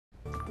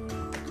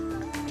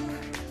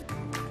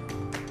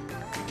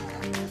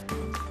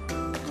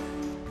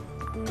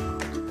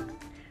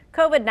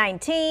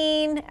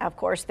COVID-19, of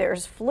course,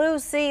 there's flu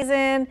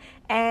season,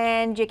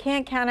 and you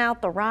can't count out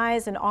the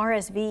rise in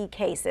RSV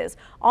cases.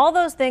 All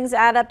those things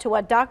add up to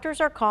what doctors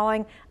are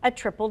calling a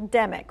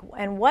tripledemic.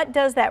 And what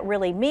does that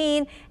really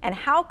mean, and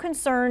how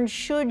concerned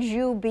should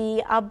you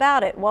be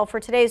about it? Well, for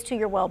today's To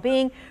Your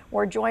Wellbeing,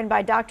 we're joined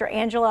by Dr.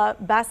 Angela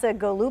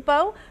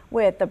Bacigalupo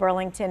with the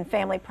Burlington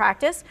Family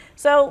Practice.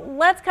 So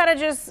let's kind of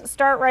just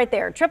start right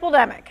there.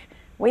 Tripledemic.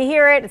 We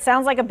hear it. It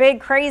sounds like a big,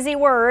 crazy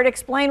word.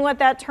 Explain what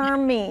that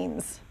term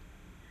means.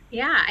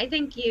 Yeah, I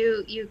think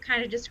you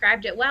kind of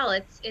described it well.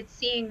 It's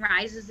seeing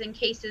rises in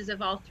cases of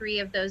all three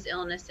of those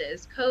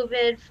illnesses: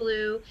 COVID,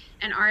 flu,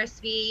 and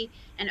RSV,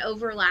 and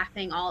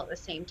overlapping all at the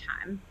same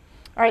time.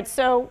 All right,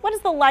 so what is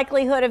the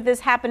likelihood of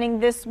this happening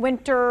this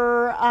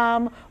winter,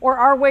 or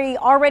are we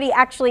already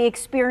actually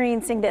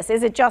experiencing this?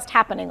 Is it just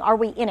happening? Are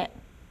we in it?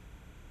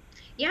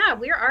 Yeah,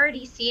 we're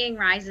already seeing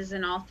rises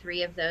in all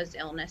three of those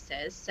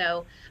illnesses.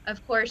 So,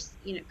 of course,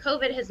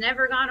 COVID has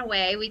never gone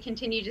away. We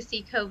continue to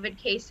see COVID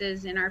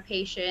cases in our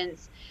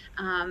patients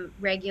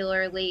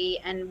regularly,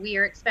 and we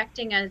are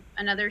expecting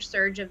another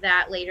surge of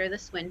that later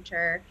this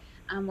winter.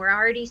 We're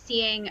already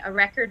seeing a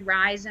record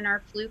rise in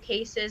our flu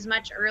cases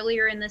much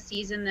earlier in the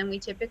season than we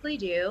typically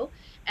do.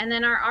 And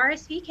then our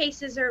RSV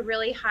cases are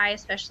really high,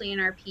 especially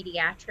in our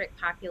pediatric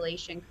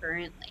population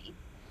currently.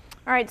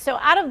 All right, so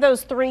out of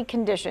those three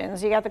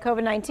conditions, you got the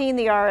COVID-19,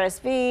 the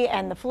RSV,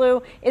 and the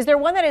flu. Is there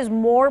one that is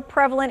more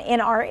prevalent in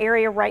our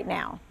area right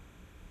now?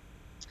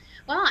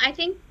 Well, I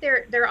think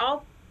they're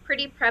all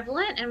pretty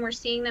prevalent, and we're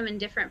seeing them in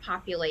different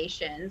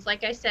populations.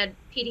 Like I said,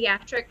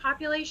 pediatric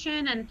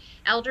population and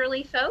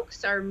elderly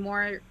folks are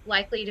more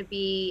likely to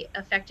be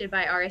affected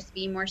by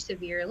RSV more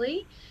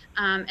severely.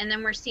 And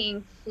then we're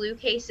seeing flu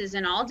cases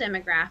in all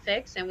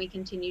demographics, and we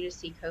continue to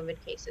see COVID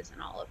cases in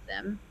all of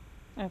them.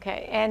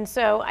 Okay, and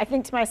so I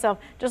think to myself,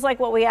 just like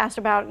what we asked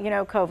about,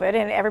 COVID,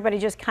 and everybody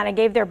just kind of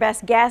gave their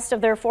best guess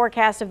of their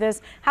forecast of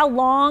this, how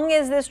long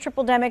is this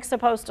tripledemic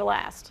supposed to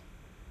last?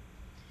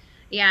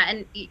 Yeah,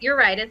 and you're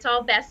right, it's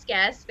all best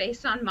guess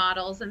based on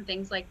models and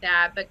things like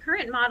that, but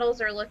current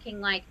models are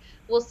looking like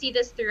we'll see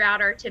this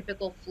throughout our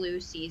typical flu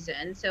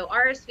season. So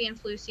RSV and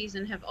flu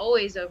season have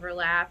always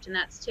overlapped, and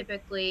that's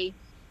typically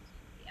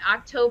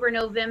October,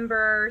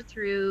 November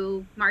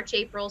through March,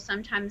 April,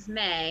 sometimes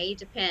May,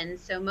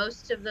 depends. So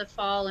most of the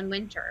fall and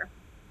winter.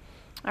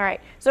 All right,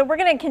 so we're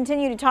going to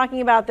continue to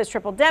talking about this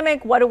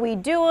tripledemic. What do we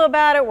do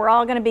about it? We're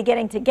all going to be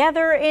getting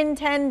together in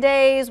 10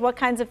 days. What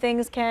kinds of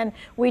things can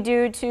we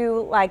do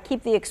to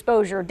keep the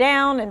exposure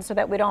down and so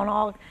that we don't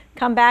all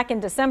come back in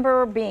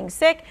December being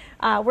sick?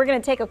 We're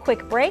going to take a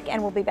quick break,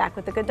 and we'll be back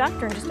with the good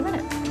doctor in just a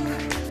minute.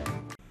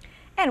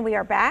 And we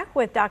are back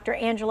with Dr.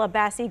 Angela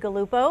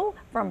Bacigalupo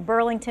from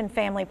Burlington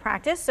Family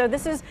Practice. So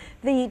this is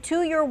the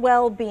To Your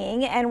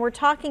Wellbeing, and we're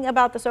talking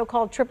about the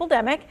so-called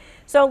tripledemic.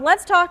 So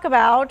let's talk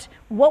about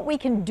what we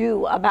can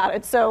do about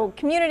it. So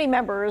community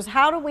members,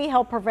 how do we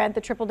help prevent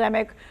the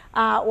tripledemic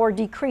or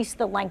decrease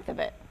the length of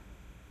it?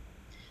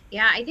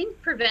 Yeah, I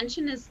think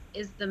prevention is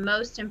the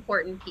most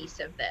important piece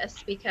of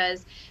this,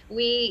 because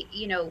we,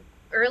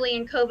 early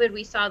in COVID,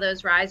 we saw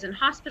those rise in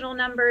hospital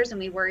numbers, and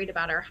we worried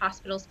about our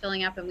hospitals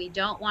filling up, and we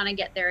don't want to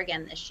get there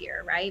again this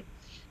year, right?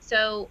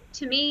 So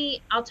to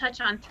me, I'll touch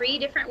on 3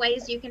 different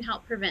ways you can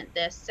help prevent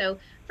this. So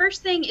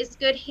first thing is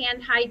good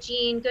hand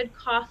hygiene, good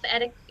cough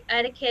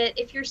etiquette.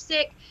 If you're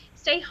sick,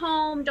 stay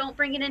home. Don't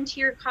bring it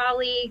into your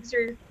colleagues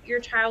or your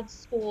child's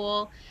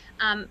school.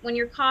 When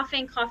you're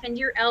coughing, cough into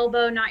your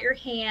elbow, not your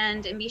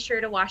hand, and be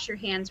sure to wash your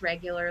hands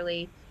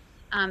regularly.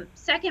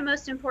 Second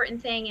most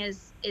important thing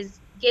is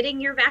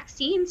getting your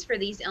vaccines for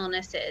these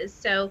illnesses.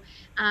 So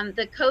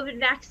the COVID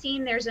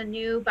vaccine, there's a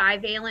new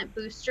bivalent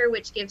booster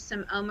which gives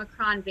some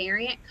Omicron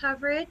variant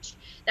coverage.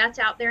 That's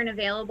out there and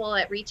available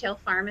at retail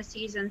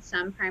pharmacies and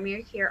some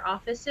primary care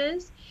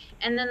offices.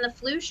 And then the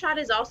flu shot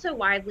is also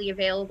widely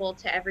available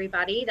to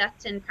everybody.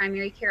 That's in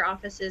primary care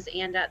offices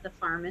and at the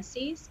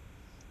pharmacies.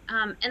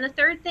 And the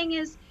third thing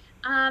is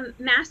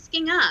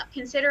masking up.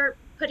 Consider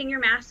putting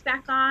your mask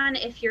back on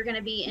if you're going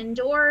to be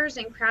indoors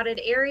in crowded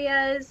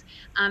areas,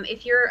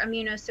 if you're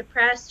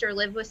immunosuppressed or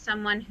live with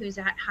someone who's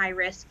at high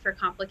risk for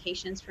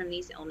complications from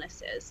these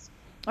illnesses.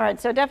 All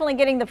right, so definitely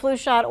getting the flu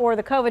shot or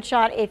the COVID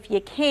shot if you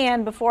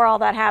can before all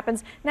that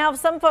happens. Now, if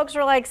some folks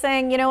are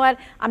saying, you know what,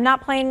 I'm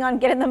not planning on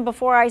getting them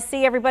before I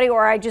see everybody,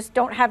 or I just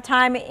don't have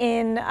time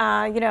in,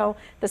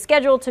 the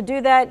schedule to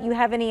do that, you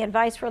have any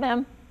advice for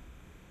them?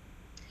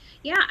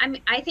 Yeah,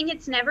 I think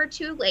it's never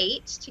too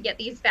late to get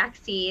these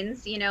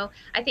vaccines.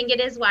 I think it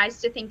is wise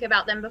to think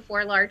about them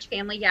before large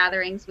family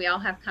gatherings we all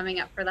have coming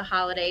up for the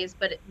holidays,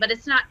 but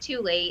it's not too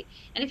late.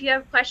 And if you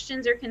have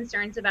questions or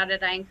concerns about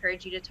it, I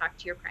encourage you to talk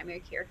to your primary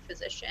care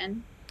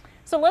physician.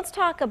 So let's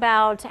talk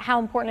about how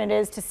important it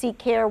is to seek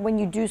care when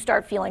you do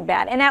start feeling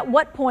bad. And at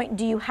what point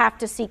do you have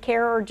to seek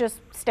care or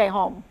just stay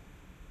home?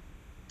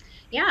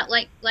 Yeah,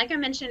 like I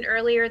mentioned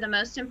earlier, the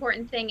most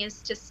important thing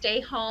is to stay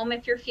home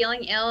if you're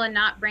feeling ill and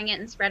not bring it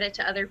and spread it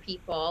to other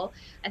people.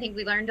 I think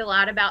we learned a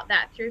lot about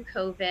that through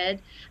COVID.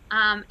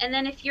 And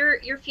then if you're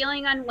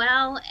feeling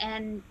unwell,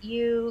 and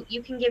you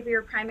can give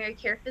your primary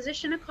care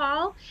physician a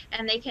call,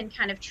 and they can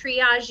kind of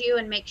triage you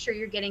and make sure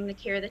you're getting the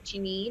care that you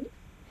need.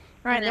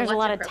 Right, And then there's a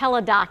what's lot of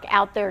appropriate. teledoc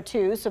out there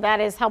too, so that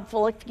is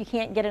helpful if you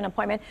can't get an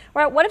appointment.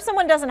 All right, what if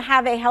someone doesn't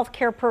have a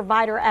healthcare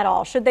provider at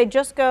all? Should they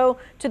just go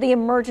to the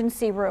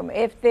emergency room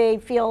if they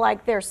feel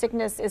like their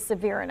sickness is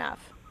severe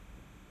enough?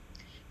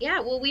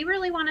 Yeah, well, we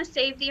really want to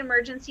save the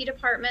emergency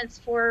departments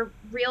for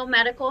real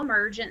medical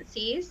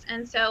emergencies.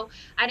 And so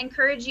I'd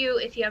encourage you,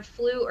 if you have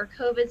flu or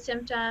COVID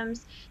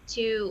symptoms,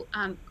 to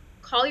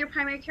call your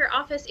primary care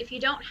office. If you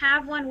don't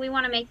have one, we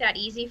want to make that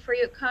easy for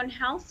you at Cone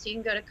Health. So you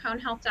can go to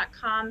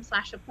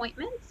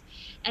conehealth.com/appointments,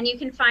 and you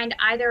can find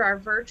either our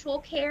virtual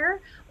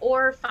care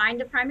or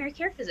find a primary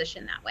care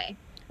physician that way.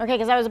 Okay,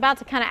 because I was about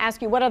to kind of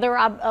ask you what other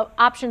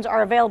options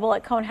are available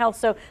at Cone Health.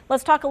 So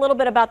let's talk a little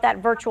bit about that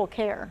virtual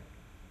care.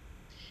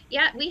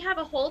 Yeah, we have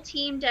a whole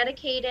team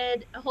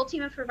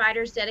of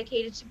providers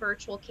dedicated to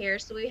virtual care.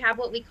 So we have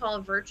what we call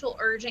a virtual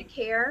urgent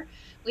care.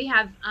 We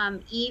have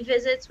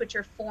e-visits, which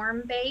are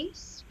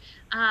form-based.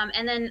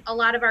 And then a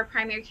lot of our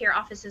primary care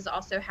offices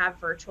also have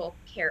virtual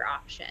care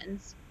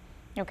options.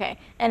 Okay,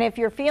 and if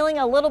you're feeling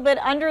a little bit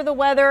under the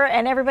weather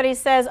and everybody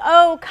says,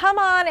 oh, come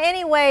on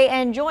anyway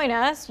and join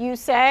us, you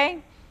say?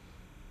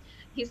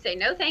 You say,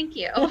 no, thank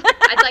you.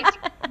 I'd like to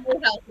be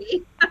more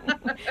healthy.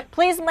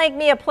 Please make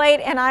me a plate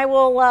and I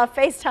will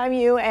FaceTime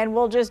you and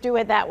we'll just do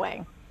it that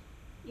way.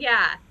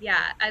 Yeah.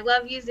 I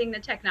love using the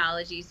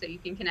technology so you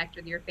can connect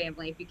with your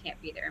family if you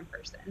can't be there in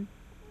person.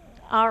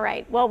 All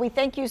right. Well, we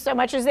thank you so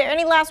much. Is there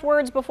any last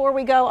words before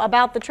we go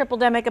about the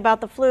tripledemic, about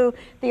the flu,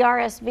 the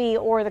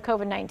RSV, or the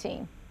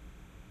COVID-19?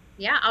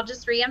 Yeah, I'll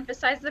just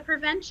reemphasize the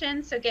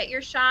prevention. So get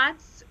your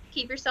shots,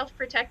 keep yourself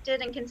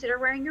protected, and consider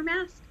wearing your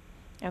mask.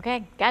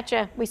 Okay,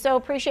 gotcha. We so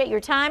appreciate your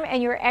time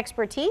and your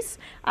expertise.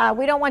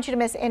 We don't want you to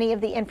miss any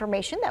of the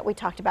information that we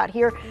talked about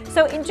here.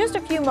 So in just a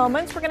few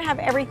moments, we're going to have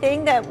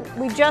everything that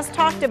we just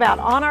talked about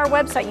on our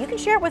website. You can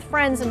share it with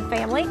friends and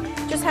family.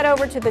 Just head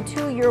over to the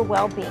To Your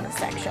Wellbeing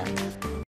section.